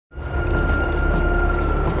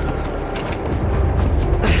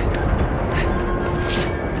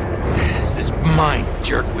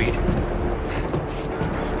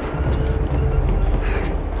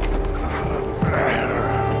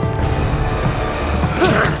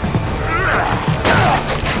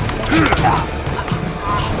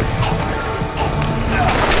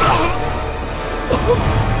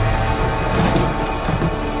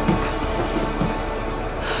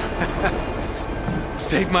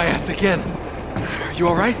kicked my ass again. Are you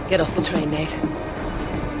alright? Get off the train, mate.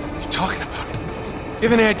 What are you talking about? You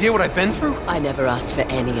have any idea what I've been through? I never asked for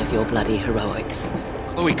any of your bloody heroics.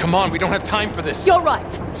 Chloe, come on, we don't have time for this. You're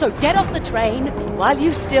right. So get off the train while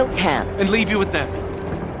you still can. And leave you with them.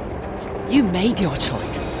 You made your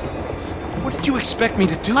choice. What did you expect me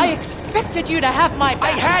to do? I expected you to have my back.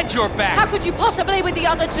 I had your back! How could you possibly with the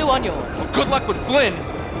other two on yours? Good luck with Flynn.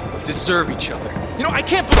 We deserve each other. You know, I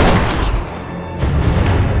can't believe...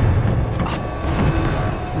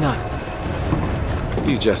 No.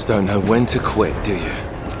 You just don't know when to quit, do you?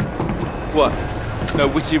 What? No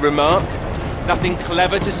witty remark? Nothing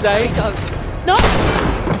clever to say? I don't. No!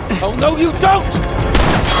 Oh, no, you don't!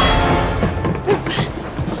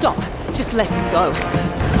 Stop. Just let him go.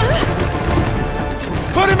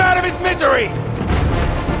 Put him out of his misery!